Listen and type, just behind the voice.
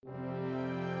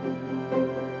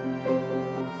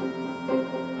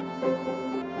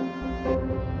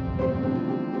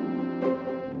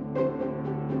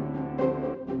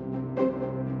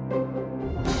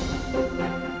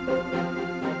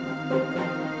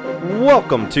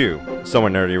Welcome to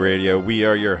Somewhere Nerdy Radio. We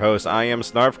are your hosts. I am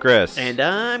Snarf Chris. And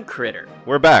I'm Critter.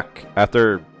 We're back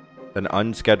after an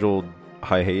unscheduled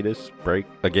hiatus break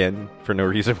again for no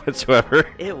reason whatsoever.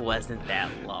 It wasn't that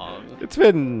long. It's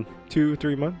been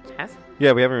 2-3 months. Has it?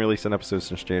 Yeah, we haven't released an episode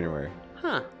since January.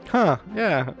 Huh,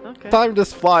 yeah. Okay. Time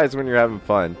just flies when you're having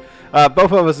fun.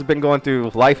 Both of us have been going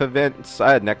through life events.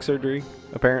 I had neck surgery,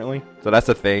 apparently. So that's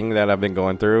a thing that I've been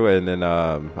going through. And then,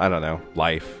 I don't know,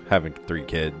 life, having 3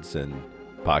 kids and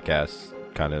podcasts,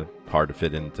 kind of hard to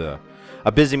fit into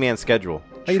a busy man's schedule.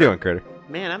 How you doing, Critter?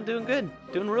 Man, I'm doing good.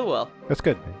 Doing real well. That's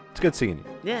good, man. It's good seeing you.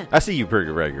 Yeah. I see you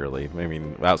pretty regularly. I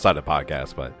mean, outside of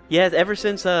podcasts, but... Yeah, ever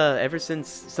since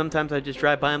sometimes I just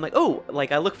drive by, I'm like, oh,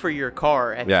 like I look for your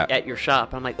car at your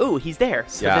shop. I'm like, oh, he's there.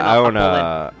 So yeah, then I own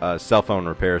I'll pull in. a cell phone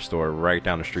repair store right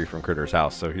down the street from Critter's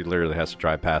house, so he literally has to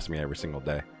drive past me every single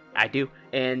day. I do.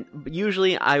 And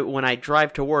usually when I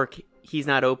drive to work, he's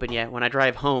not open yet. When I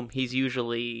drive home, he's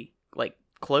usually like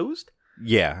closed.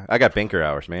 Yeah, I got banker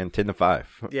hours, man, 10 to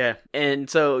 5. Yeah, and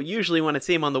so usually when I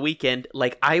see him on the weekend,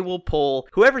 like I will pull,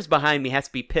 whoever's behind me has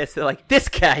to be pissed. They're like, this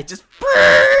guy just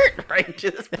right into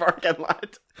this parking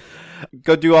lot.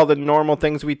 Go do all the normal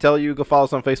things we tell you. Go follow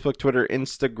us on Facebook, Twitter,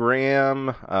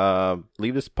 Instagram.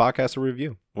 Leave this podcast a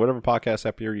review. Whatever podcast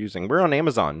app you're using. We're on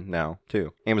Amazon now,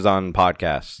 too. Amazon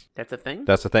Podcasts. That's a thing?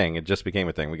 That's a thing. It just became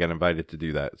a thing. We got invited to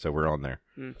do that, so we're on there.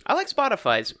 I like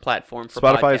Spotify's platform for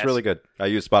Spotify podcasts. is really good. I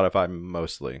use Spotify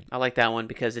mostly. I like that one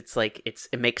because it's like,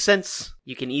 it makes sense.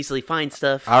 You can easily find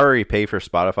stuff. I already pay for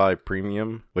Spotify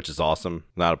Premium, which is awesome.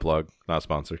 Not a plug, not a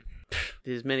sponsor.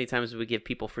 There's many times we give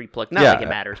people free plug. Not like it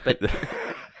matters, but...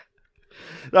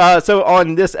 So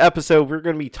on this episode, we're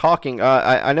going to be talking,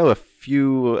 I know at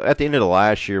the end of the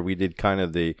last year, we did kind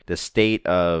of the state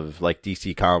of like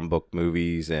DC comic book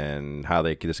movies and how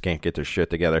they just can't get their shit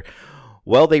together.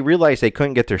 Well, they realized they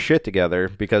couldn't get their shit together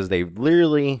because they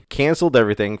literally canceled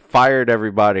everything, fired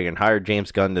everybody, and hired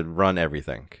James Gunn to run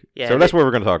everything. Yeah, so that's what we're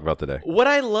going to talk about today. What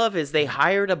I love is they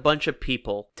hired a bunch of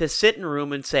people to sit in a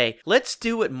room and say, let's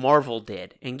do what Marvel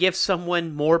did and give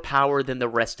someone more power than the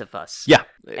rest of us. Yeah.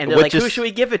 And they're like, who should we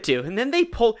give it to? And then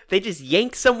they just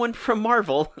yank someone from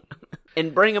Marvel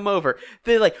and bring them over.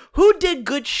 They're like, who did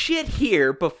good shit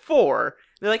here before?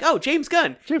 They're like, oh, James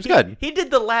Gunn. Gunn. He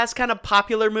did the last kind of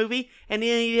popular movie, and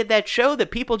then he did that show that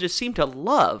people just seem to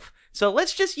love. So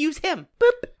let's just use him.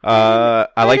 Boop.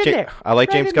 I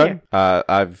like James Gunn.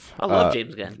 I love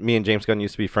James Gunn. Me and James Gunn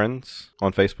used to be friends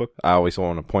on Facebook. I always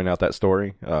want to point out that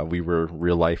story. We were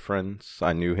real life friends.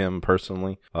 I knew him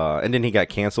personally. And then he got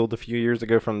canceled a few years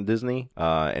ago from Disney.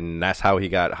 And that's how he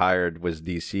got hired, was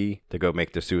DC, to go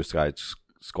make the Suicide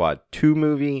Squad 2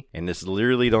 movie, and this is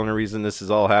literally the only reason this is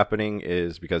all happening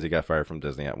is because he got fired from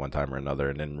Disney at one time or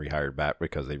another and then rehired back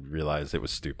because they realized it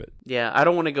was stupid. Yeah, I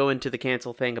don't want to go into the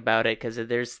cancel thing about it because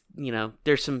there's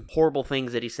some horrible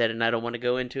things that he said, and I don't want to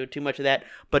go into too much of that.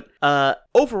 But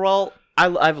overall,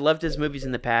 I've loved his movies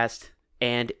in the past.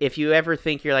 And if you ever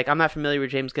think you're like, I'm not familiar with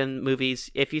James Gunn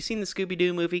movies, if you've seen the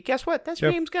Scooby-Doo movie, guess what? That's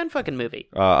James Gunn fucking movie.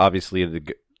 Obviously,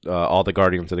 all the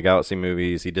Guardians of the Galaxy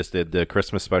movies. He just did the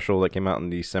Christmas special that came out in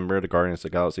December, the Guardians of the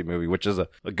Galaxy movie, which is a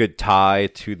good tie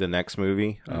to the next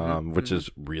movie, which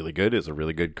is really good. It's a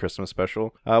really good Christmas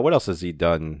special. What else has he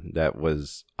done that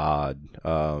was odd?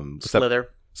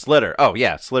 Slither. Oh,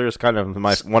 yeah. Slither is kind of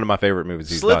one of my favorite movies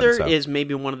he's done. Slither is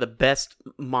maybe one of the best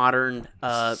modern...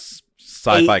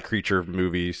 sci-fi creature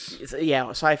movies. Yeah,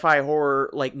 sci-fi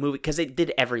horror like movie, because it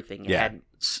did everything. It had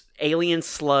alien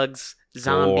slugs...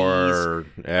 zombies, or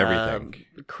everything,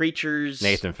 creatures.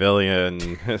 Nathan Fillion,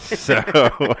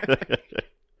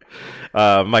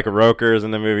 Michael Rooker's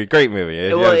in the movie. Great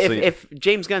movie. Well, if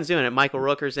James Gunn's doing it, Michael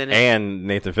Rooker's in it, and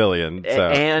Nathan Fillion,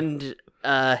 and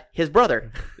his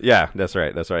brother. Yeah, that's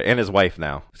right. And his wife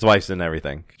now. His wife's in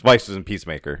everything. His wife's in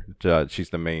Peacemaker. She's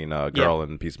the main girl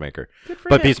in Peacemaker.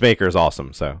 But Peacemaker is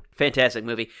awesome. So fantastic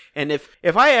movie. And if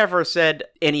I ever said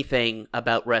anything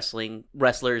about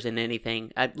wrestlers and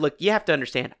anything, look, you have to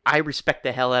understand, I respect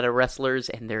the hell out of wrestlers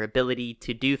and their ability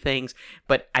to do things,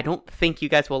 but I don't think you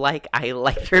guys will I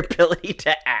like their ability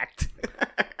to act.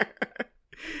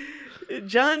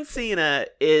 John Cena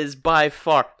is by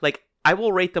far, I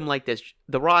will rate them like this.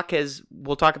 The Rock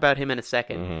we'll talk about him in a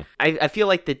second. Mm-hmm. I feel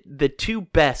like the two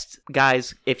best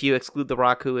guys, if you exclude The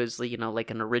Rock, who is,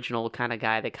 like an original kind of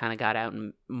guy that kind of got out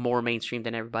and more mainstream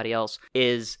than everybody else,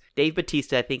 is Dave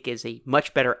Bautista. I think is a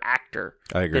much better actor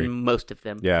than most of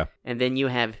them. Yeah. And then you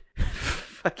have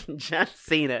fucking John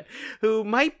Cena, who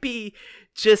might be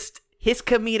just... his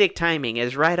comedic timing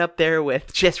is right up there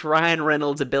with just Ryan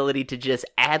Reynolds' ability to just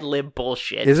ad-lib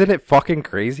bullshit. Isn't it fucking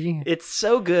crazy? It's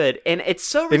so good, and it's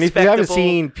so respectable. And if you haven't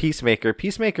seen Peacemaker,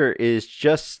 Peacemaker is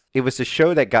just... It was a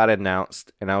show that got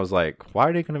announced, and I was like, why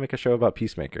are they going to make a show about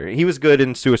Peacemaker? He was good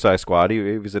in Suicide Squad.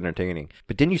 He was entertaining.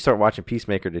 But then you start watching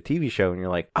Peacemaker, the TV show, and you're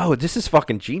like, oh, this is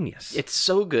fucking genius. It's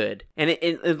so good. And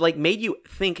it like made you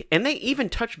think, and they even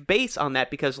touch base on that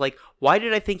because like, why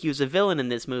did I think he was a villain in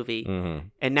this movie? Mm-hmm.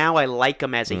 And now I like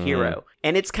him as a hero.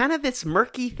 And it's kind of this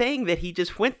murky thing that he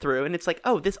just went through, and it's like,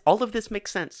 oh, all of this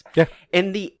makes sense. Yeah.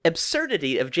 And the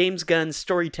absurdity of James Gunn's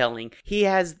storytelling, he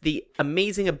has the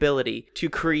amazing ability to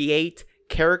create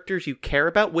characters you care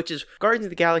about, which is Guardians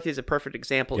of the Galaxy is a perfect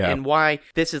example. And why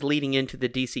this is leading into the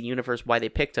DC universe, why they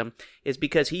picked him, is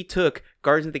because he took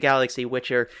Guardians of the Galaxy, which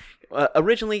are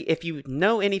originally, if you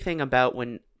know anything about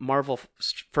when Marvel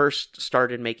first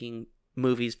started making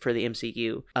movies for the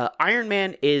MCU, Iron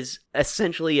Man is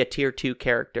essentially a tier 2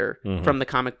 character from the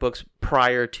comic books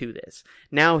prior to this.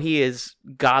 Now he is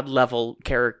god level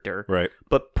character. Right.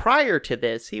 But prior to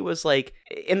this, he was like,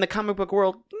 in the comic book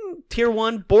world, tier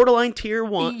 1, borderline tier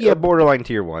 1. Yeah, borderline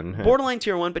tier 1. Borderline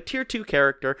tier 1, but tier 2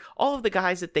 character. All of the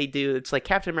guys that they do, it's like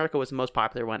Captain America was the most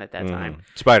popular one at that time.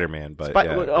 Spider-Man, but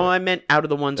I meant out of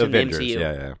the ones Avengers, in the MCU.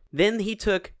 Yeah. Then he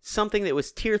took something that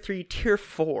was tier 3, tier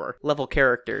 4 level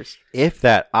characters. If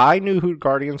that, I knew who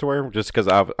Guardians were just because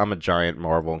I'm a giant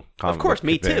Marvel comic. Of course,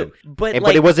 me fan. too. But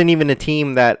it wasn't even a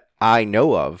team that I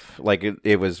know of. Like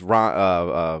it was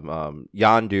Yondu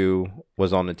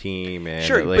was on the team. And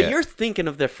sure, but you're thinking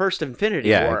of the first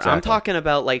Infinity War. Exactly. I'm talking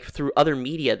about like through other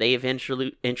media they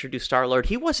eventually introduced Star-Lord.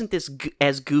 He wasn't this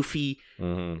as goofy, Chris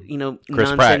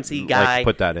nonsensey Pratt, guy. like,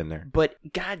 put that in there. But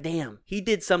goddamn, he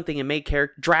did something and made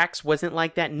character. Drax wasn't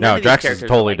like that. No, Drax is a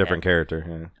totally different character.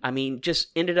 Yeah. I mean, just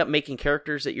ended up making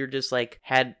characters that you're just like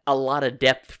had a lot of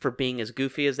depth for being as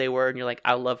goofy as they were, and you're like,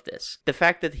 I love this. The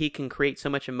fact that he can create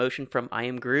so much emotion from I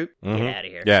Am Groot, get out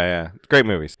of here. Yeah, great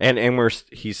movies. And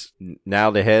he's now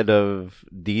the head of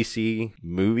DC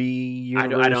movie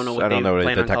universe. I don't know what they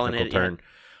plan the on calling technical it term.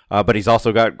 But he's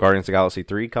also got Guardians of the Galaxy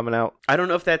 3 coming out. I don't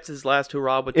know if that's his last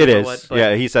hurrah, but it is.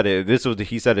 Yeah, he said it.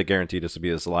 He said it guaranteed this will be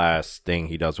his last thing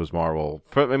he does with Marvel.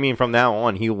 From now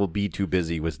on, he will be too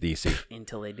busy with DC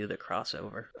until they do the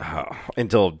crossover.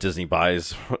 Until Disney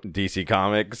buys DC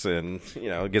Comics and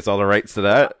gets all the rights to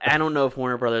that. I don't know if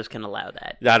Warner Brothers can allow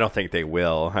that. I don't think they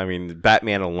will. I mean,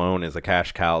 Batman alone is a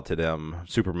cash cow to them.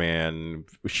 Superman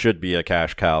should be a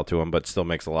cash cow to him, but still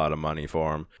makes a lot of money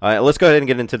for him. Let's go ahead and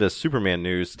get into the Superman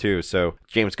news too. So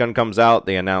James Gunn comes out.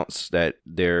 They announce that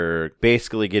they're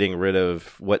basically getting rid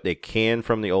of what they can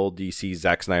from the old DC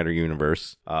Zack Snyder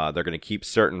universe. They're going to keep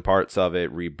certain parts of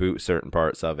it, reboot certain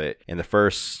parts of it. And the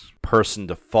first person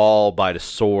to fall by the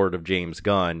sword of James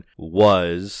Gunn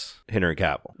was Henry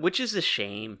Cavill, which is a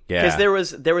shame. Yeah, because there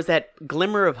was that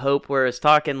glimmer of hope where it's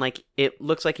talking like it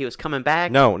looks like he was coming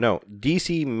back. No,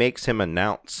 DC makes him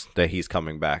announce that he's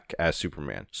coming back as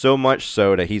Superman. So much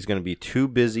so that he's going to be too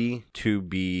busy to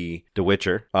be The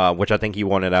Witcher, which I think he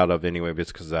wanted out of anyway,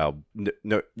 because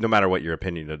no matter what your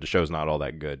opinion of the show's not all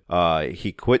that good.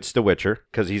 He quits The Witcher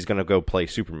because he's going to go play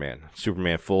Superman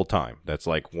full time. That's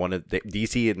like one of the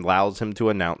DC allows him to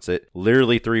announce it.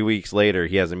 Literally 3 weeks later,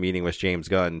 he has a meeting with James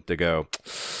Gunn to go,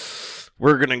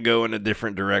 we're going to go in a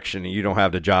different direction and you don't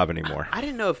have the job anymore. I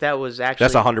didn't know if that was actually...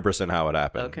 That's 100% how it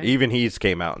happened. Okay. Even he's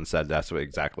came out and said that's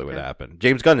exactly what happened.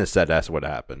 James Gunn has said that's what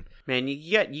happened. Man,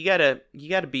 you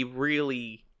gotta be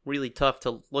really tough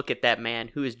to look at that man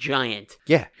who is giant.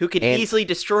 Yeah. Who could easily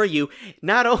destroy you,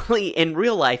 not only in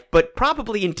real life, but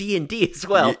probably in D&D as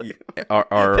well.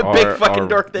 The big fucking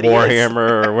dork that Warhammer he is.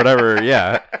 Warhammer or whatever,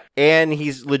 yeah. And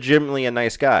he's legitimately a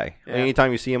nice guy. Yeah.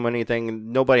 Anytime you see him on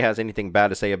anything, nobody has anything bad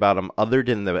to say about him other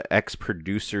than the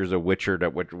ex-producers of Witcher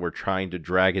that were trying to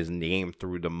drag his name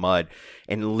through the mud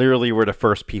and literally were the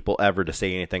first people ever to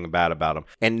say anything bad about him.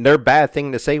 And their bad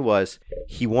thing to say was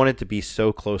he wanted to be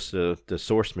so close to the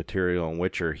source material in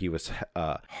Witcher, he was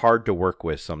hard to work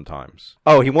with sometimes.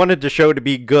 Oh, he wanted the show to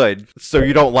be good, so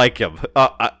you don't like him.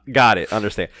 Got it.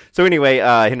 Understand. So anyway,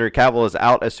 Henry Cavill is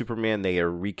out as Superman. They are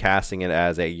recasting it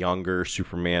as a younger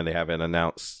Superman. They haven't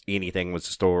announced anything with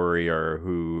the story or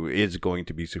who is going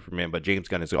to be Superman, but James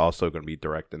Gunn is also going to be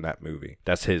directing that movie.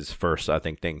 That's his first, I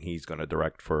think, thing he's going to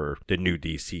direct for the new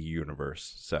DC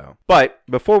universe. So, but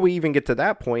before we even get to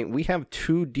that point, we have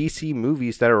 2 DC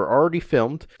movies that are already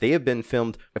filmed. They have been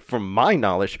filmed, from my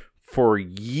knowledge, for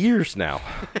years now.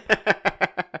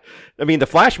 I mean, the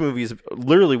Flash movies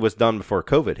literally was done before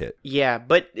COVID hit. Yeah,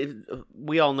 but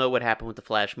we all know what happened with the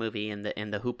Flash movie and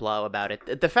the hoopla about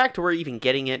it. The fact we're even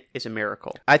getting it is a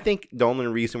miracle. I think the only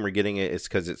reason we're getting it is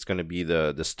because it's going to be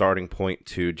the starting point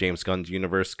to James Gunn's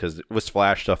universe, because with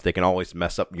Flash stuff, they can always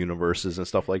mess up universes and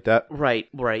stuff like that. Right.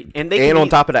 And on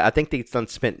top of that, I think they've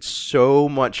spent so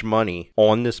much money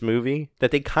on this movie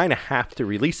that they kind of have to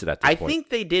release it at this point. I think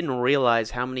they didn't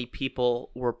realize how many people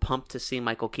were pumped to see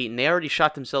Michael Keaton. They already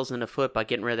shot themselves in the foot by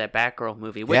getting rid of that Batgirl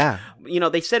movie, which,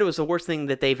 they said it was the worst thing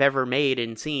that they've ever made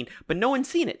and seen, but no one's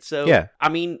seen it. So, I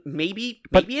mean, maybe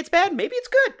it's bad, maybe it's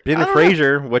good. Brendan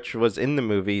Fraser, which was in the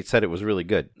movie, said it was really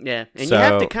good. Yeah, and you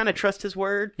have to kind of trust his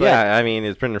word. But I mean,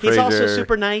 it's Brendan Fraser. He's also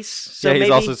super nice. So he's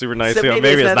also super nice. So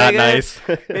maybe it's not nice.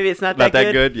 Maybe it's not that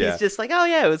good. Yeah. He's just like, oh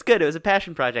yeah, it was good. It was a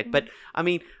passion project. But I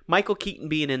mean, Michael Keaton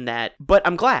being in that, but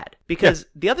I'm glad, because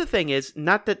the other thing is,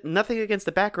 nothing against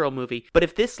the Batgirl movie, but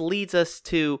if this leads us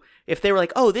to, if they were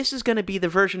like, oh, this is going to be the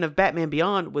version of Batman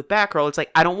Beyond with Batgirl, it's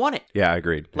like, I don't want it. Yeah, I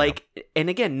agreed. Like, and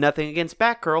again, nothing against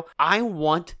Batgirl. I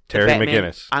want Terry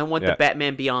McGinnis. I want the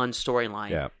Batman Beyond storyline.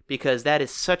 Yeah. Because that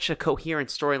is such a coherent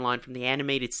storyline from the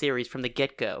animated series from the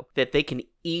get-go that they can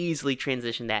easily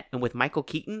transition that. And with Michael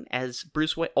Keaton as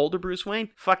older Bruce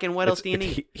Wayne, fucking what else do you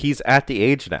need? He's at the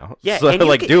age now. Yeah, so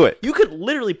do it. You could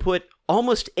literally put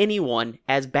almost anyone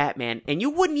as Batman and you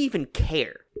wouldn't even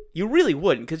care. You really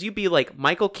wouldn't, because you'd be like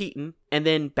Michael Keaton and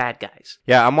then bad guys.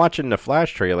 Yeah, I'm watching the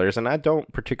Flash trailers, and I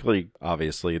don't particularly,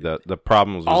 obviously, the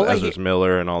problems with Ezra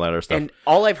Miller and all that other stuff. And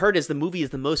all I've heard is the movie is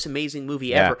the most amazing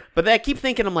movie ever. But then I keep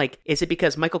thinking, I'm like, is it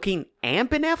because Michael Keaton and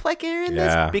Ben Affleck are in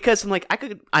this? Because I'm like,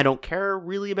 I don't care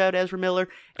really about Ezra Miller,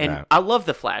 and I love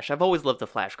the Flash. I've always loved the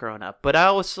Flash growing up, but I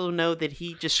also know that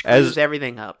he just screws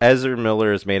everything up. Ezra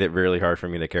Miller has made it really hard for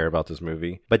me to care about this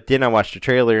movie. But then I watch the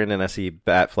trailer, and then I see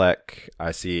Batfleck,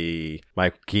 I see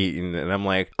Michael Keaton, and I'm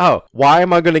like, oh, why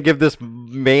am I going to give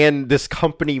this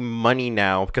company money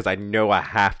now? Because I know I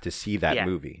have to see that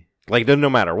movie. Like, no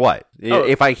matter what.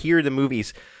 If I hear the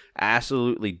movie's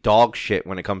absolutely dog shit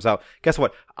when it comes out, guess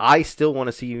what? I still want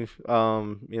to see,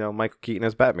 Michael Keaton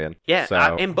as Batman. Yeah,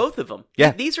 and both of them.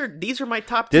 Yeah, these are my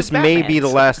top two. This may be the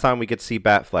last time we get to see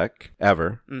Batfleck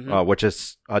ever, which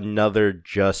is another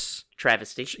just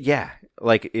travesty. Yeah,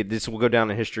 like this will go down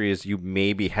in history as you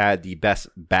maybe had the best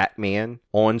Batman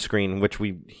on screen, which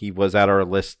he was at our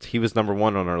list. He was number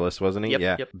 1 on our list, wasn't he?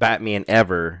 Yep. Batman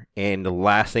ever, and the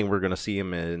last thing we're going to see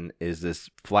him in is this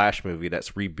Flash movie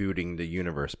that's rebooting the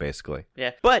universe, basically.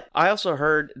 Yeah, but I also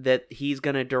heard that he's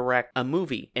going to direct a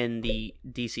movie in the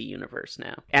DC universe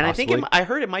now, and possibly. I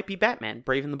heard it might be Batman: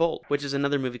 Brave and the Bold, which is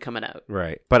another movie coming out.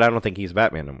 Right, but I don't think he's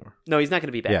Batman no more. No, he's not going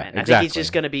to be Batman. Yeah, exactly. I think he's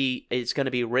just going to be. It's going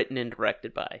to be written and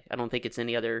directed by. I don't think it's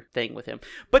any other thing with him,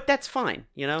 but that's fine.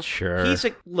 Sure.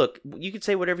 Look. You could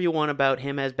say whatever you want about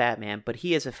him as Batman, but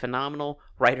he is a phenomenal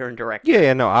writer and director.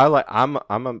 Yeah, no, I'm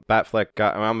a Batfleck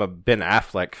guy. I'm a Ben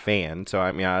Affleck fan, so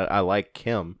I mean, I like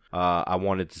him. I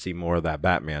wanted to see more of that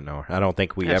Batman, though. I don't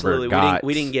think we ever got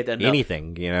we didn't get enough.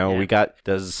 Anything. We got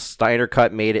the Snyder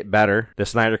Cut made it better. The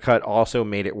Snyder Cut also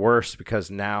made it worse,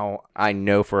 because now I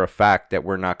know for a fact that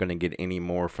we're not going to get any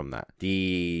more from that.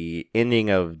 The ending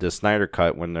of the Snyder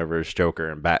Cut, whenever it's Joker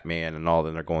and Batman and all,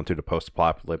 then they're going through the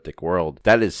post-apocalyptic world,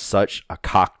 that is such a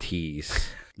cock tease.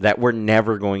 That we're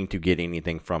never going to get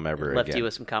anything from ever left again. You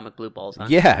with some comic blue balls, huh?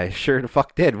 Yeah, sure the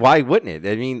fuck did. Why wouldn't it?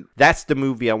 I mean, that's the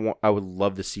movie I would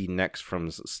love to see next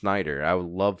from Snyder. I would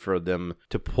love for them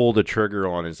to pull the trigger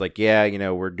on. It's like,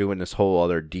 we're doing this whole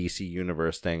other DC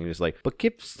universe thing. It's like, but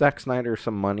give Zack Snyder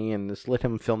some money and just let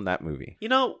him film that movie.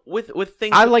 With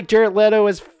things, I like Jared Leto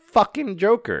as fucking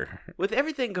Joker. With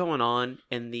everything going on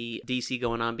in the DC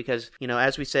going on, because,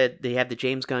 as we said, they have the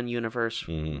James Gunn universe.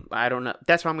 I don't know.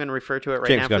 That's what I'm going to refer to it right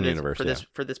James now Gunn universe,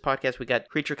 for this podcast. We got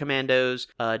Creature Commandos,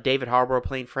 David Harbour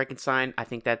playing Frankenstein. I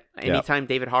think that anytime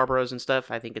David Harbour's and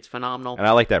stuff, I think it's phenomenal. And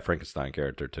I like that Frankenstein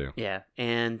character too. Yeah.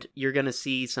 And you're going to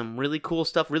see some really cool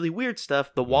stuff, really weird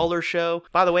stuff. The Waller Show.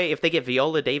 By the way, if they get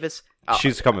Viola Davis,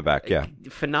 she's coming back, yeah.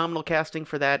 Phenomenal casting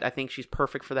for that. I think she's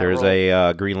perfect for that role. There's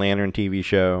a Green Lantern TV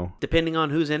show. Depending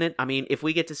on who's in it. I mean, if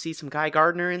we get to see some Guy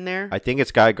Gardner in there. I think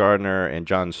it's Guy Gardner and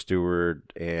Jon Stewart,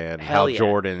 and Hal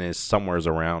Jordan is somewheres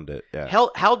around it. Yeah.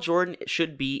 Hal Jordan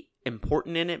should be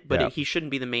important in it, but he shouldn't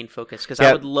be the main focus, because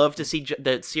I would love to see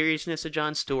the seriousness of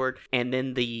Jon Stewart and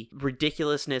then the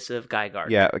ridiculousness of Guy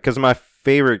Gardner. Yeah, because my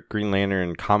favorite Green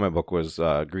Lantern comic book was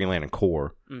Green Lantern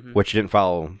Corps, which didn't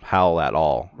follow Hal at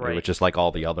all. Right. It was just like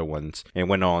all the other ones. And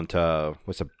went on to,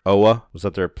 what's it, Oa? Was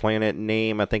that their planet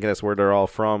name? I think that's where they're all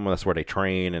from. That's where they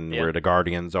train and where the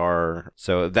Guardians are.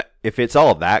 So that if it's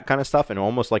all that kind of stuff and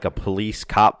almost like a police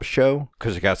cop show,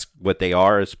 because that's what they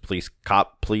are, is police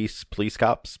cops. Police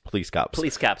cops. They're Police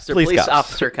police cops.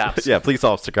 officer cops. Yeah, police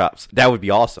officer cops. That would be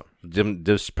awesome. Them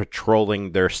just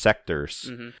patrolling their sectors,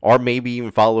 or maybe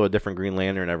even follow a different Green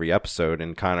Lantern every episode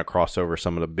and kind of cross over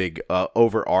some of the big,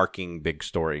 overarching big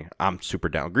story. I'm super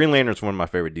down. Green Lantern's one of my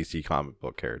favorite DC comic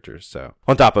book characters. So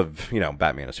on top of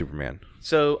Batman and Superman.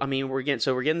 So I mean, we're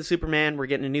getting the Superman. We're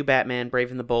getting a new Batman,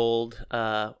 Brave and the Bold.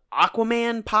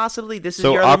 Aquaman, possibly. This is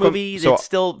your other movie that's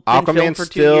still been Aquaman's filmed for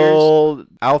 2 years. still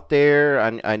out there.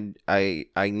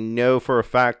 I know for a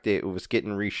fact it was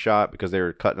getting reshot because they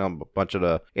were cutting a bunch of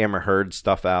the Amber Heard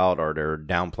stuff out, or they're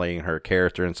downplaying her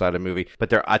character inside the movie.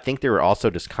 But I think they were also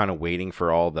just kind of waiting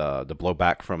for all the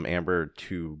blowback from Amber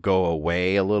to go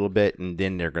away a little bit, and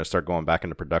then they're going to start going back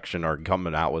into production or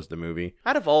coming out with the movie.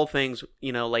 Out of all things,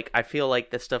 I feel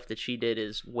like the stuff that she did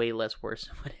is way less worse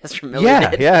than what Ezra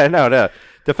Miller did. Yeah, no.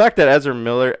 The fact that Ezra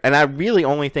Miller, and I really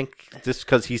only think just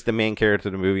because he's the main character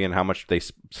of the movie and how much they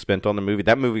spent on the movie,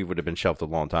 that movie would have been shelved a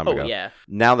long time ago. Oh, yeah.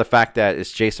 Now the fact that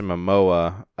it's Jason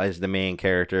Momoa as the main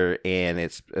character, and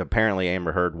it's apparently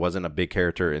Amber Heard wasn't a big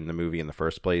character in the movie in the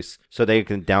first place, so they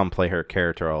can downplay her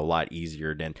character a lot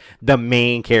easier than the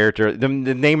main character. The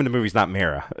name of the movie is not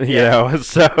Mara, you know?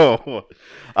 So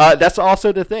that's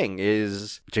also the thing,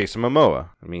 is Jason Momoa.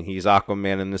 I mean, he's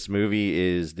Aquaman in this movie.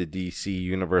 Is the DC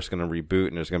universe going to reboot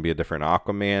and there's going to be a different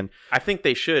Aquaman? I think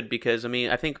they should, because,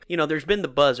 I think, there's been the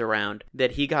buzz around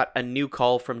that he got a new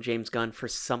call from James Gunn for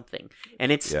something.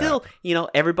 And it's still,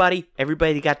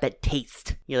 everybody got that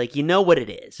taste. You're like, you know what it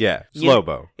is. Yeah, it's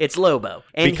Lobo. It's Lobo.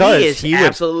 And because he is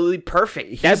absolutely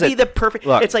perfect. That'd be the perfect...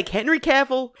 Look, it's like Henry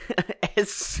Cavill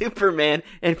as Superman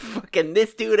and fucking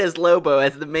this dude as Lobo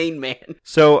as the main man.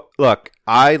 So, look,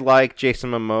 I like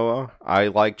Jason Momoa. I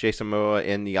like Jason Momoa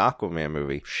in the Aquaman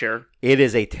movie. Sure. It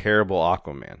is a terrible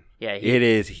Aquaman. Yeah, it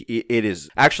is.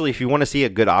 Actually, if you want to see a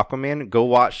good Aquaman, go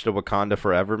watch the Wakanda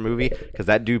Forever movie, because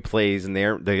that dude plays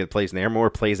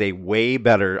Namor plays a way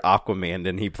better Aquaman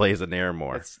than he plays a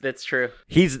Namor. That's true.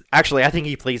 I think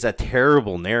he plays a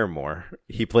terrible Namor.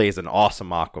 He plays an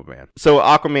awesome Aquaman. So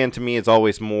Aquaman to me is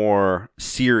always more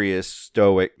serious,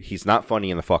 stoic. He's not funny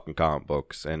in the fucking comic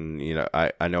books, and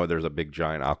I know there's a big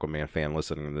giant Aquaman fan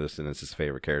listening to this, and it's his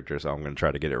favorite character, so I'm going to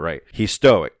try to get it right. He's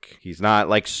stoic. He's not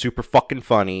like super fucking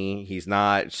funny. He's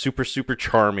not super, super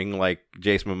charming like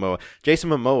Jason Momoa. Jason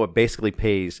Momoa basically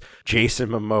plays Jason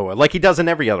Momoa like he does in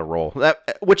every other role,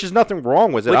 which is nothing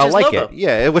wrong with it. I like it.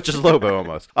 Yeah, which is Lobo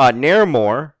almost.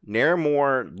 Namor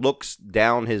looks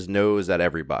down his nose at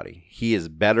everybody. He is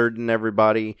better than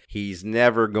everybody. He's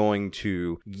never going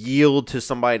to yield to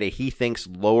somebody that he thinks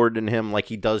lower than him like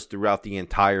he does throughout the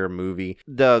entire movie.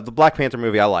 The Black Panther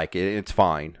movie, I like it. It's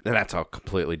fine. And that's a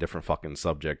completely different fucking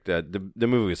subject. The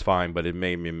movie is fine, but it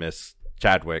made me miss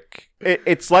Chadwick.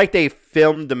 It's like they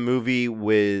filmed the movie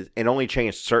and only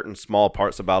changed certain small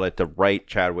parts about it to write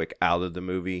Chadwick out of the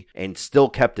movie and still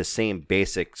kept the same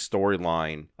basic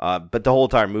storyline. But the whole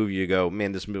entire movie, you go,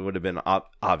 man, this movie would have been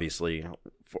obviously...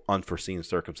 for unforeseen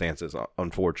circumstances.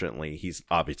 Unfortunately, he's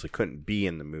obviously couldn't be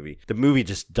in the movie. The movie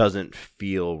just doesn't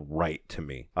feel right to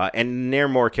me. And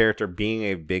Namor character, being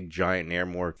a big giant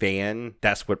Namor fan,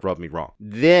 that's what rubbed me wrong.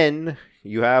 Then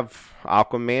you have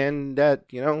Aquaman that,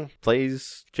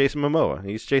 plays Jason Momoa.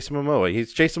 He's Jason Momoa.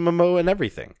 He's Jason Momoa in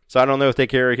everything. So I don't know if they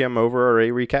carry him over or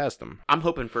they recast him. I'm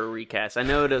hoping for a recast. I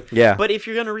know yeah. But if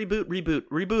you're going to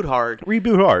reboot hard.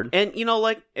 Reboot hard. And,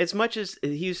 as much as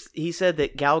he said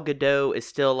that Gal Gadot is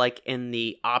still, in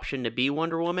the option to be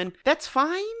Wonder Woman, that's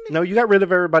fine. No, you got rid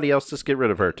of everybody else. Just get rid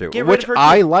of her, too.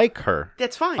 I like her.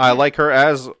 That's fine. I like her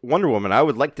as Wonder Woman. I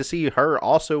would like to see her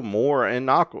also more in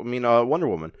Wonder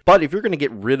Woman. But if you're going to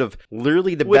get rid of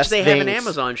literally the best things... Which they have an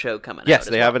Amazon show coming out. Yes,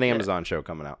 they have an Amazon show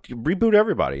coming out. Reboot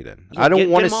everybody then. I don't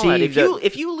want to see...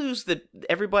 If you lose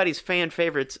everybody's fan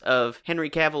favorites of Henry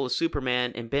Cavill as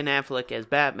Superman and Ben Affleck as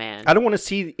Batman... I don't want to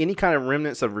see any kind of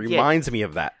remnants that reminds me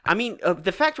of that. I mean,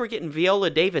 the fact we're getting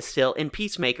Viola Davis still in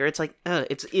Peacemaker, it's like,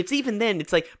 it's even then,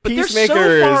 it's like... But Peacemaker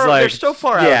they're so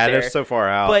far out there. Yeah, they're so far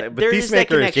out. But there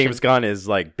Peacemaker is James Gunn is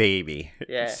like baby.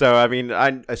 Yeah. So, I mean,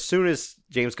 as soon as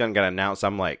James Gunn got announced,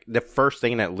 I'm like, the first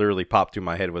thing that literally popped through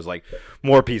my head was like,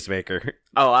 more Peacemaker.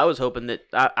 Oh, I was hoping that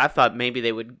I thought maybe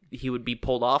he would be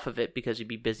pulled off of it because he'd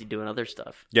be busy doing other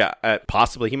stuff. Yeah,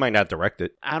 possibly. He might not direct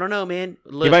it. I don't know, man.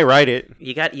 Look, he might write it.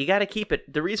 You got to keep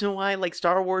it. The reason why like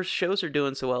Star Wars shows are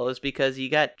doing so well is because you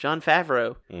got Jon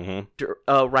Favreau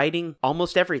writing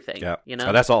almost everything. Yeah, you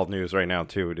know, that's all news right now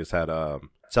too. We just had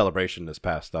Celebration this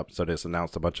past up, so they just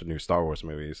announced a bunch of new Star Wars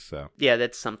movies. So yeah,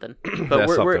 that's something. But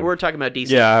we're talking about DC.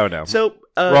 Yeah, I don't know. So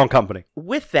wrong company.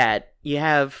 With that, you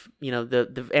have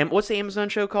the what's the Amazon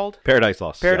show called? Paradise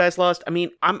Lost. Paradise Lost. I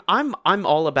mean, I'm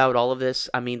all about all of this.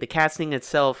 I mean, the casting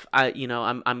itself.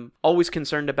 I'm always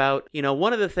concerned about.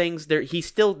 One of the things they're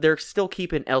still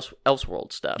keeping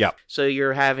Elseworld stuff. Yeah. So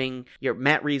you're having your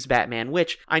Matt Reeves Batman,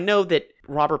 which I know that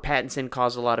Robert Pattinson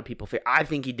caused a lot of people fear. I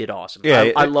think he did awesome.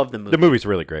 Yeah, I love the movie. The movie's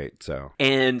really great. So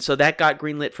that got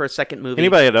greenlit for a second movie.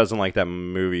 Anybody that doesn't like that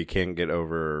movie can't get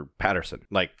over Patterson.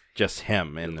 Like, just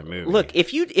him in the movie. Look,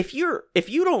 if you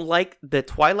don't like the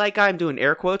Twilight guy, I'm doing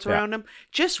air quotes around him,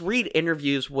 just read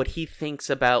interviews what he thinks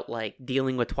about like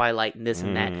dealing with Twilight and this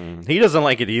and that. He doesn't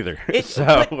like it either.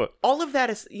 But all of that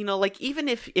is, like even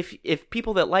if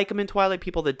people that like him in Twilight,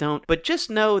 people that don't, but just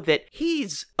know that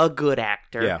he's a good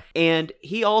actor. Yeah. And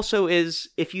he also is,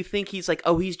 if you think he's like,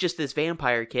 oh, he's just this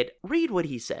vampire kid, read what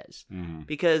he says.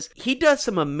 Because he does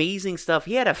some amazing stuff.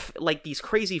 He had these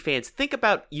crazy fans. Think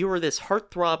about you were this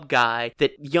heartthrob guy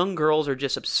that young girls are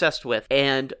just obsessed with,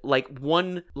 and like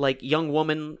one like young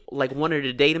woman like wanted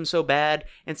to date him so bad,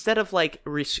 instead of like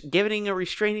giving a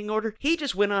restraining order, he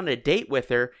just went on a date with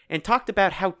her and talked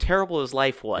about how terrible his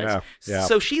life was. Yeah.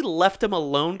 So she left him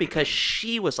alone because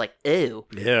she was like, ew.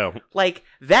 Yeah. Like,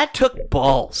 that took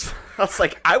balls. I was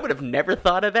like, I would have never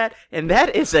thought of that, and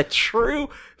that is a true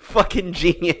fucking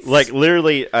genius. Like,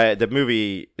 literally, the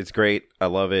movie is great. I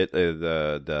love it.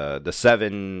 The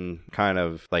Seven kind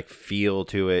of like feel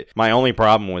to it. My only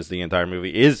problem was the entire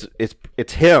movie is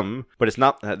it's him, but it's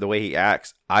not the way he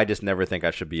acts. I just never think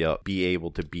I should be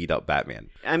able to beat up Batman.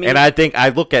 I mean, and I think I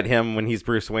look at him when he's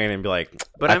Bruce Wayne and be like,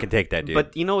 I can take that dude.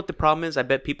 But you know what the problem is? I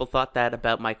bet people thought that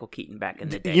about Michael Keaton back in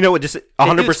the day. You know what? Just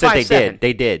 100% they did.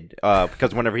 They did.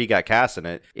 Because whenever he got cast in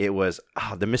it, it was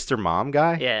the Mr. Mom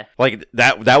guy. Yeah. Like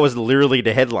that was literally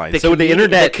the headline. The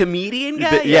internet, the comedian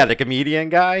guy. The comedian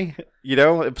guy.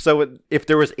 So if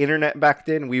there was internet back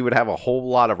then, we would have a whole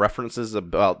lot of references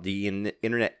about the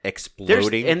internet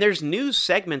exploding. There's news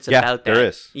segments about that. There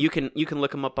is. You can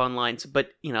look them up online,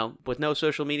 but with no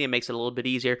social media, it makes it a little bit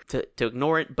easier to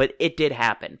ignore it. But it did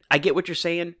happen. I get what you're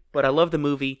saying, but I love the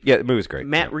movie. Yeah, the movie's great.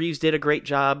 Matt Reeves did a great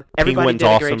job. Penguin's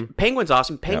awesome. Penguin's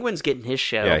awesome. Penguin's getting his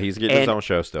show. Yeah, he's getting his own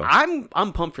show still.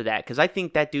 I'm pumped for that because I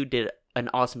think that dude did an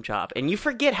awesome job, and you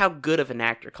forget how good of an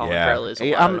actor Colin Farrell is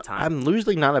a lot of the time. I'm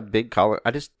usually not a big Colin.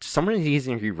 Some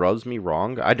reason he rubs me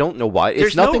wrong. I don't know why.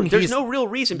 There's no real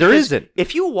reason. There isn't.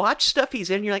 If you watch stuff he's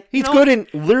in, you're like, he's good in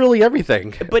literally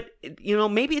everything. But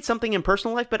maybe it's something in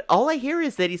personal life. But all I hear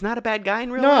is that he's not a bad guy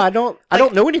in real life. No, I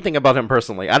don't know anything about him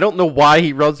personally. I don't know why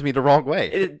he rubs me the wrong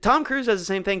way. Tom Cruise does the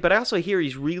same thing, but I also hear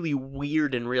he's really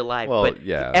weird in real life. Well, but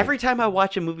yeah. Every time I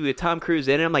watch a movie with Tom Cruise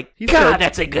in it, I'm like, God,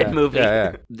 that's a good movie.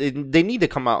 Yeah. They need to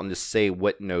come out and just say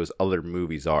what those other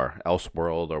movies are,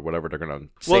 Elseworld or whatever they're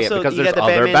going to say, because there's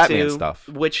other Batman stuff.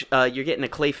 Which you're getting a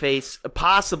Clayface,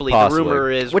 possibly. The rumor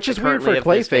is, which is weird for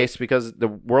Clayface because the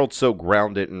world's so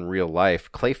grounded in real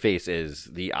life. Clayface is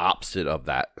the opposite of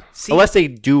that. Unless they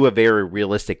do a very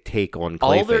realistic take on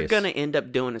Clayface. All they're going to end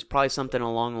up doing is probably something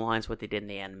along the lines of what they did in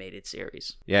the animated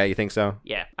series. Yeah, you think so?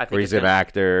 Yeah, I think where he's an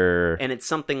actor. And it's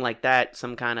something like that,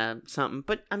 some kind of something.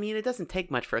 But, I mean, it doesn't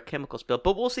take much for a chemical spill.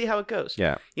 But we'll see how it goes.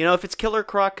 Yeah. If it's Killer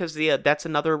Croc, because that's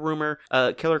another rumor.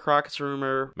 Killer Croc is a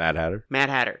rumor. Mad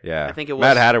Hatter. Yeah. I think it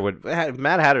was.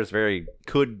 Mad Hatter's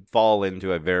could fall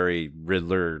into a very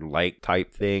Riddler-like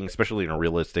type thing, especially in a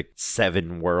realistic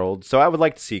Seven world. So I would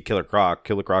like to see Killer Croc.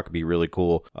 Killer Croc would be really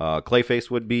cool. Clayface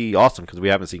would be awesome because we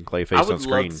haven't seen Clayface on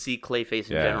screen. I would love to see Clayface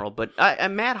in general, but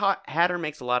Mad Hatter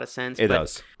makes a lot of sense. It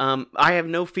does. I have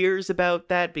no fears about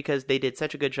that because they did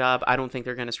such a good job. I don't think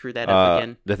they're going to screw that up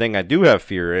again. The thing I do have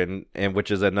fear in, and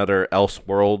which is another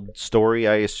Elseworld story,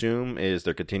 I assume, is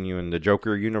they're continuing the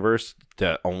Joker universe,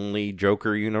 the only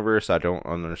Joker universe. I don't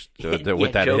understand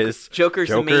what that is. Joker's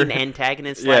the main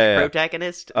antagonist /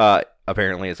 protagonist.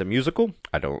 Apparently it's a musical.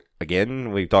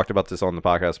 Again, we've talked about this on the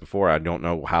podcast before. I don't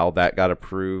know how that got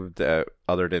approved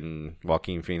other than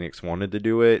Joaquin Phoenix wanted to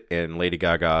do it, and Lady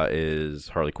Gaga is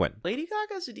Harley Quinn. Lady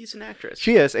Gaga's a decent actress.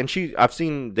 She is, and I've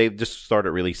seen they've just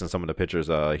started releasing some of the pictures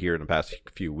here in the past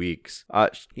few weeks.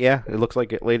 Yeah, it looks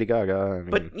like Lady Gaga.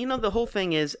 But the whole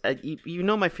thing is, you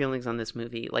know my feelings on this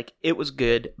movie. Like, it was was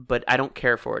good, but I don't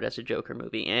care for it as a Joker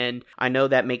movie. And I know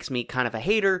that makes me kind of a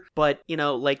hater, but, you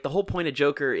know, like, the whole point of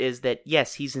Joker is that,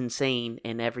 yes, he's insane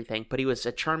and everything, but he was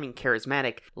a charming,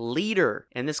 charismatic leader,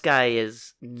 and this guy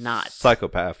is not.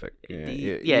 Psychopathic.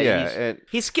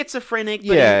 He's schizophrenic,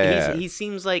 but he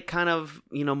seems like kind of,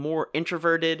 you know, more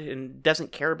introverted and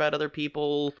doesn't care about other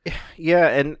people. Yeah,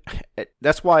 and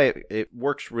that's why it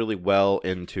works really well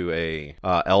into a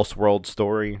Elseworld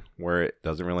story where it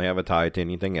doesn't really have a tie to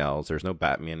anything else. There's no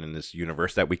Batman in this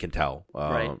universe that we can tell.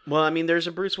 Right. Well, I mean, there's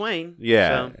a Bruce Wayne.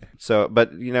 Yeah. So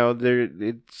but, you know,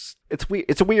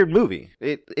 it's a weird movie.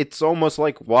 It's almost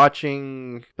like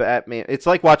watching Batman. It's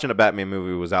like watching a Batman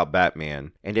movie without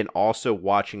Batman, and then also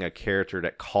watching a character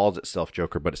that calls itself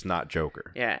Joker, but it's not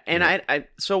Joker. Yeah, and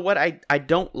so what I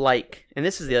don't like, and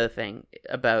this is the other thing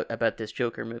about this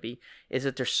Joker movie, is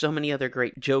that there's so many other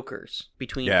great Jokers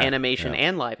between animation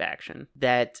and live action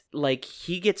that, like,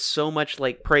 he gets so much,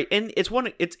 like, praise, and it's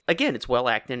well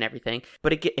acted and everything,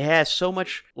 but it has so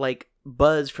much, like,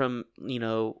 buzz from, you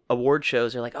know, award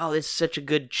shows. They're like, oh, this is such a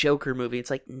good Joker movie.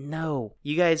 It's like, no,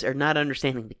 you guys are not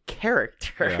understanding the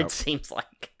character. It seems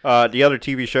like. The other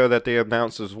TV show that they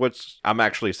announced is, which I'm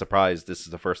actually surprised this is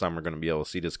the first time we're going to be able to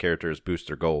see this character, is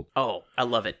Booster Gold. Oh, I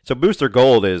love it. So Booster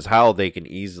Gold is how they can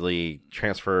easily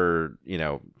transfer, you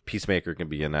know, Peacemaker can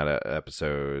be in that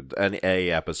episode,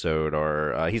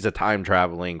 or he's a time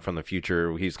traveling from the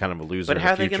future. He's kind of a loser. But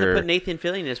how are they going to put Nathan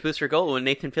Fillion as Booster Gold when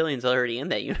Nathan Fillion's already in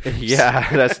that universe? Yeah,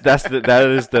 that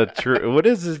is the true. What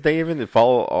is his name? The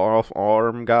fall off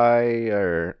arm guy,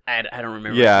 or I don't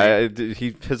remember. Yeah,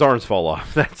 his arms fall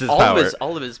off. That's his power.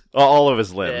 All of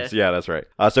his limbs. Yeah, that's right.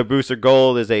 So Booster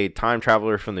Gold is a time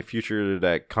traveler from the future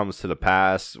that comes to the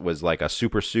past. Was like a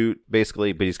super suit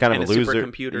basically, but he's kind of a loser.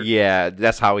 Supercomputer. Yeah,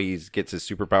 that's how he gets his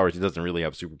superpowers. He doesn't really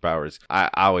have superpowers. I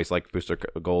always liked Booster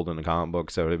Gold in the comic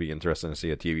book, so it'd be interesting to see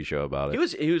a TV show about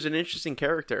it. He was an interesting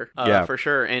character, for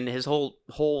sure, and his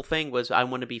whole thing was, I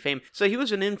want to be famous. So he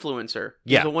was an influencer.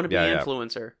 He was a wannabe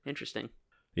influencer. Interesting.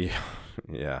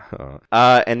 Yeah.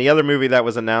 And the other movie that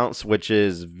was announced, which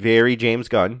is very James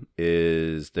Gunn,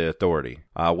 is The Authority,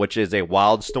 which is a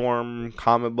Wildstorm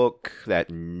comic book that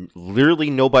literally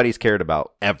nobody's cared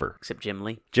about ever. Except Jim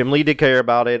Lee. Jim Lee did care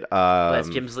about it. That's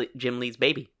Jim Lee's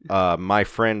baby. My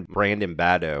friend Brandon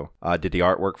Bado did the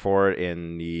artwork for it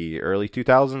in the early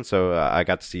 2000s, so I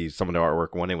got to see some of the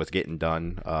artwork when it was getting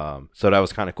done. So that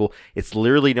was kind of cool. It's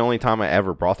literally the only time I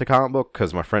ever brought the comic book,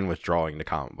 because my friend was drawing the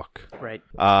comic book. Right.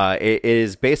 It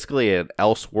is basically an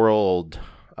Elseworld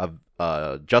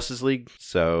of Justice League.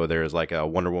 So there's like a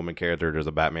Wonder Woman character, there's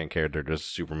a Batman character, there's a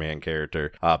Superman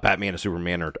character. Batman and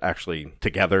Superman are actually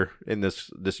together in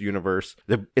this universe.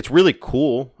 It's really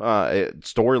cool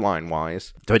storyline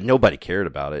wise, but nobody cared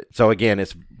about it. So again,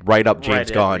 it's right up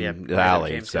James Gunn's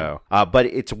alley. So, but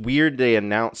it's weird they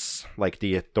announce like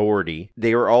The Authority.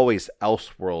 They were always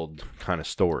Elseworld kind of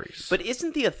stories. But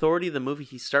isn't The Authority the movie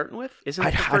he's starting with? Isn't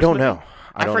it the first I don't movie? know.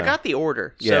 I forgot the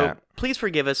order. So please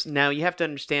forgive us. Now you have to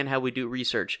understand how we do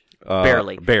research.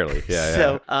 Barely. Yeah.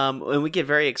 So, and we get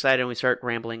very excited and we start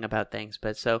rambling about things.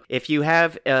 But so, if you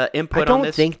have input on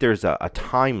this, I don't think there's a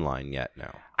timeline yet. No.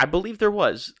 I believe there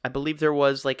was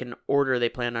like an order they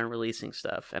planned on releasing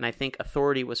stuff, and I think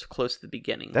Authority was close to the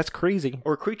beginning. That's crazy.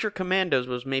 Or Creature Commandos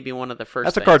was maybe one of the first.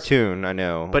 That's a cartoon, I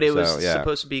know, but it was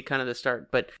supposed to be kind of the start.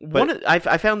 But I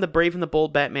found the Brave and the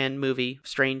Bold Batman movie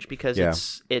strange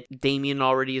because Damian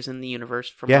already is in the universe,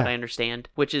 from what I understand,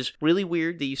 which is really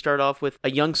weird that you start off with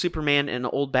a young Superman and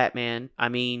an old Batman. I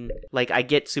mean, like, I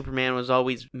get Superman was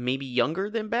always maybe younger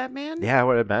than Batman. Yeah, I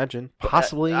would imagine,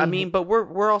 possibly. I mean, but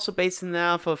we're also basing that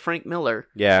off of Frank Miller,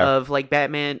 of like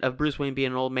Batman, of Bruce Wayne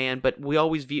being an old man, but we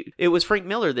always view it was Frank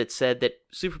Miller that said that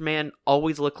Superman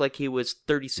always looked like he was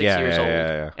 36 years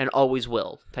old and always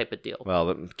will, type of deal.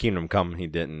 Well, Kingdom Come he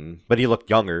didn't, but he looked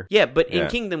younger. Yeah, but in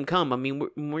Kingdom Come, I mean,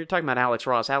 we're talking about Alex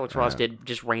Ross. Alex Ross did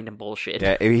just random bullshit.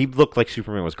 Yeah, he looked like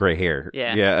Superman was gray hair.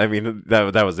 Yeah. I mean,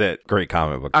 that was it. Great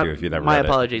comic book too. If you never read it. My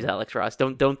apologies, Alex Ross.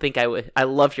 Don't think I would. I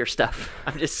love your stuff.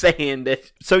 I'm just saying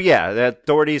that. So yeah, that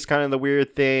Authority is kind of the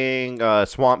weird thing.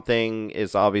 Swamp Thing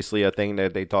is obviously a thing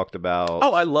that they talked about.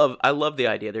 Oh, I love the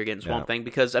idea they're getting Swamp Thing,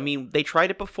 because I mean they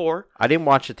tried it before. I didn't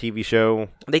watch the TV show.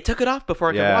 They took it off before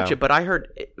I could watch it, but I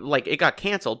heard it got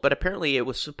canceled. But apparently it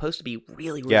was supposed to be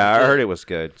really good. I heard it was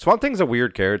good. Swamp Thing's a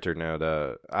weird character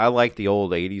now. I like the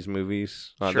old 80s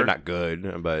movies. They're not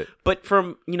good, but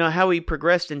from how he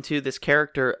progressed into this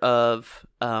character of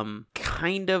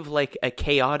kind of like a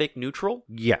chaotic neutral.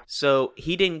 Yeah. So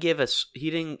he didn't give us, he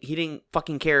didn't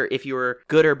fucking care if you were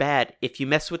good or bad. If you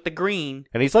mess with the green.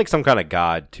 And he's like some kind of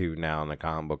god too now in the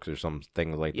comic books or some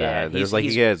things like that. There's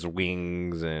he has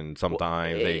wings and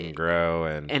sometimes they can grow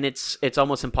and it's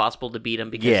almost impossible to beat him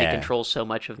because he controls so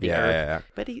much of the earth. Yeah.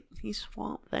 But he's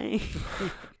Swamp Thing.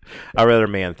 I'd rather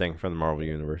Man-Thing from the Marvel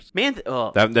Universe. We're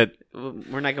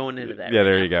not going into that. Yeah,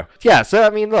 there you go. Yeah, so I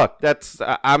mean, look,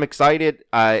 I'm excited.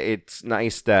 It's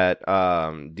nice that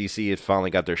DC has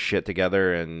finally got their shit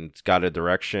together and got a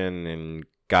direction and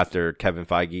got their Kevin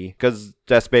Feige, because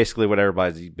that's basically what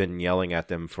everybody's been yelling at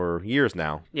them for years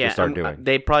now to start doing.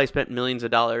 They probably spent millions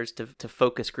of dollars to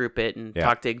focus group it and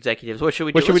talk to executives. What should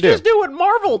we do? Let's just do what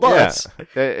Marvel does.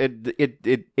 Yeah.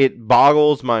 It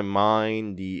boggles my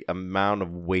mind the amount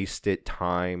of wasted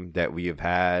time that we have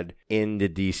had in the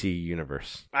DC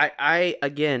universe. I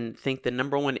again think the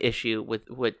number one issue with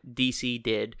what DC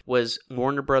did was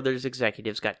Warner Brothers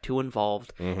executives got too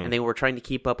involved, and they were trying to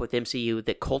keep up with MCU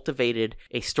that cultivated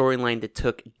a storyline that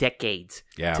took decades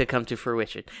to come to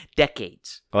fruition.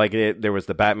 Decades. Like there was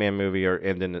the Batman movie,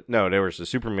 there was the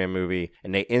Superman movie,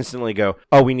 and they instantly go,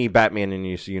 "Oh, we need Batman in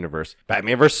the universe.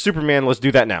 Batman versus Superman. Let's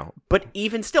do that now." But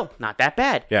even still, not that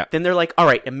bad. Yeah. Then they're like, "All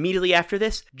right, immediately after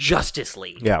this, Justice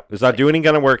League." Yeah, it's not doing any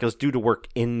kind of work. Let's do the work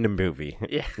in the movie.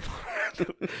 Yeah.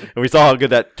 And we saw how good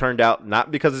that turned out,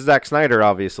 not because of Zack Snyder,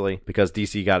 obviously, because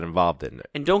DC got involved in it.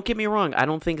 And don't get me wrong, I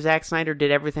don't think Zack Snyder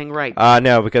did everything right.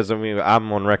 No, because I mean,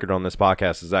 I'm on record on this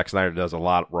podcast that Zack Snyder does a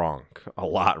lot wrong.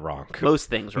 Most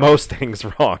things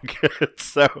wrong.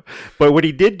 So, but what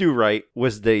he did do right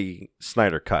was the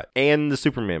Snyder Cut and the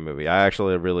Superman movie. I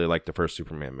actually really liked the first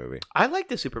Superman movie. I like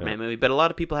the Superman movie, but a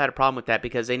lot of people had a problem with that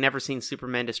because they never seen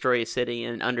Superman destroy a city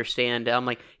and understand. I'm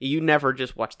like, you never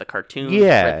just watch the cartoon.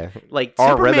 Yeah. Like or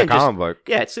Superman read the comic book.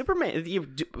 Yeah,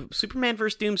 Superman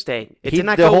versus Doomsday. It did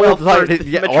not go well for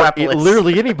Metropolis.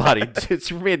 Literally anybody.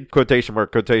 Superman, quotation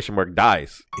mark,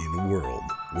 dies. In a world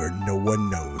where no one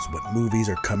knows what movies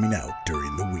are coming out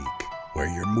during the week, where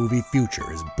your movie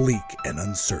future is bleak and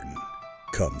uncertain,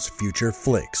 comes Future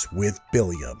Flicks with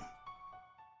Billiam.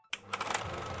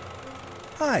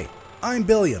 Hi, I'm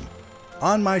Billiam.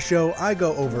 On my show, I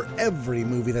go over every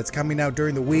movie that's coming out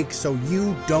during the week so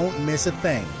you don't miss a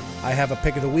thing. I have a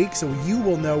pick of the week so you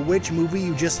will know which movie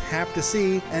you just have to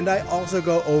see, and I also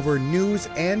go over news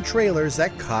and trailers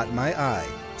that caught my eye.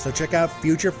 So check out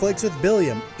Future Flicks with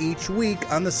Billiam each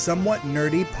week on the Somewhat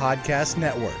Nerdy Podcast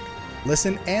Network.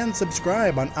 Listen and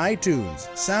subscribe on iTunes,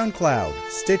 SoundCloud,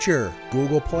 Stitcher,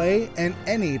 Google Play, and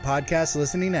any podcast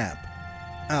listening app.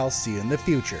 I'll see you in the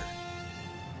future.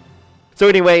 So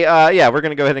anyway, we're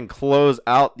going to go ahead and close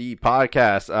out the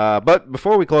podcast. But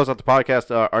before we close out the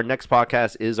podcast, our next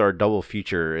podcast is our double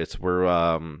feature. It's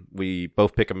where we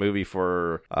both pick a movie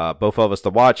for both of us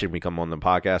to watch, and we come on the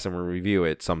podcast and we review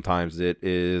it. Sometimes it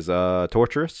is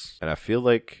torturous, and I feel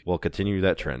like we'll continue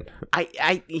that trend.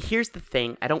 Here's the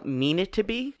thing. I don't mean it to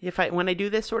be when I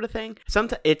do this sort of thing.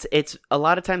 Sometimes it's a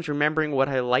lot of times remembering what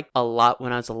I liked a lot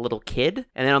when I was a little kid,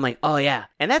 and then I'm like, oh yeah,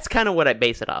 and that's kind of what I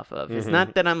base it off of. It's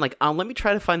not that I'm like, let me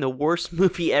try to find the worst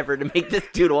movie ever to make this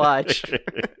dude watch,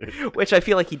 which I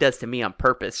feel like he does to me on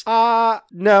purpose.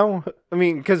 No, I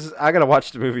mean, because I gotta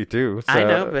watch the movie too. So. I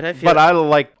know, but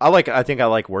I think I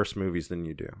like worse movies than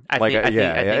you do. I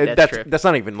think that's true. That's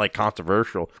not even like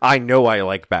controversial. I know I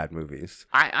like bad movies.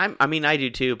 I mean, I do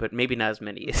too, but maybe not as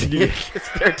many as you.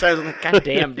 There are times I'm like, God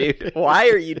damn, dude, why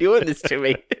are you doing this to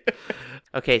me?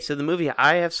 Okay, so the movie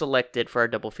I have selected for our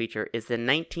double feature is the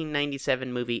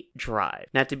 1997 movie Drive.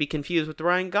 Not to be confused with the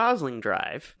Ryan Gosling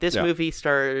Drive. This movie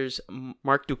stars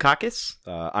Mark Dukakis.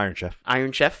 Iron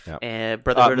Chef. Yep.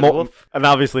 Brotherhood of the Wolf. And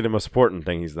obviously the most important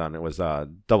thing he's done, it was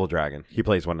Double Dragon. He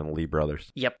plays one of the Lee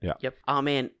brothers. Yep. Oh,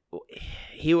 man.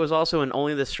 He was also in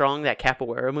Only the Strong, that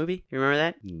Capoeira movie. You remember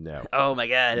that? No. Oh my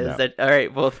God! No. All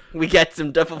right? Well, we got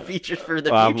some double features for the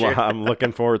future. I'm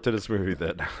looking forward to this movie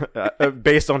then,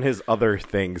 based on his other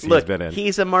things he's been in.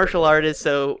 He's a martial artist,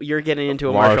 so you're getting into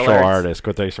a martial artist.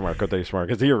 Quotation mark.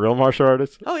 Is he a real martial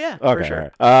artist? Oh yeah, okay, for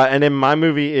sure. Right. And then my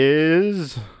movie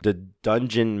is The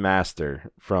Dungeon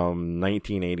Master from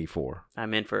 1984.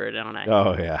 I'm in for it, don't I?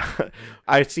 Oh yeah,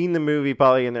 I've seen the movie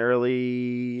probably in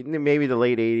maybe the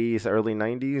late 80s, early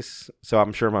 90s. So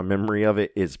I'm sure my memory of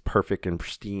it is perfect and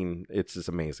pristine. It's just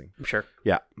amazing. I'm sure.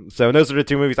 Yeah. So those are the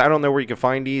two movies. I don't know where you can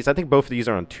find these. I think both of these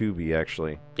are on Tubi,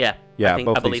 actually. Yeah. Yeah, I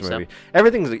both believe these so. movies.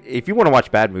 Everything's, if you want to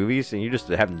watch bad movies and you just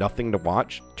have nothing to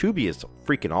watch, Tubi is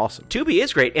freaking awesome. Tubi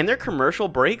is great, and their commercial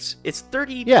breaks, it's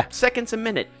 30 Yeah. seconds a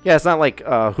minute. Yeah, it's not like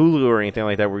Hulu or anything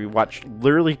like that where you watch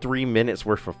literally 3 minutes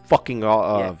worth of fucking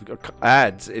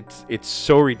ads. It's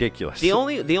so ridiculous. The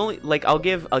only like I'll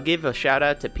give a shout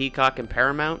out to Peacock and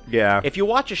Paramount. Yeah. If you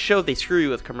watch a show, they screw you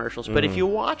with commercials, but if you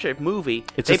watch a movie,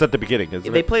 It's just at the beginning, isn't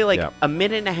it? they play like Yeah. a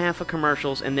minute and a half of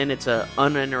commercials, and then it's a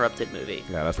uninterrupted movie.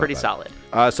 Yeah, that's not pretty bad.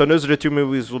 solid. So those are the two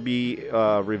movies we'll be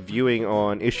reviewing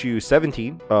on issue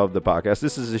 17 of the podcast.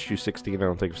 This is issue 16. I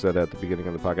don't think I've said that at the beginning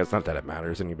of the podcast. Not that it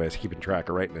matters. Anybody's keeping track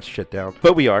of writing this shit down.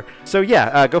 But we are. So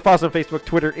yeah, go follow us on Facebook,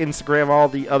 Twitter, Instagram, all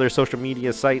the other social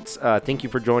media sites. Thank you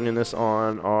for joining us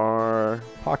on our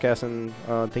podcast, and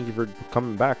thank you for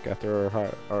coming back after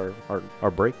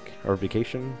our break, our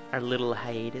vacation. Our little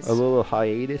hiatus. A little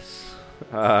hiatus.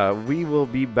 We will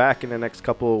be back in the next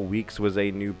couple of weeks with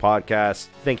a new podcast.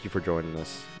 Thank you for joining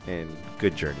us, and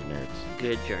good journey, nerds.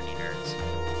 Good journey, nerds.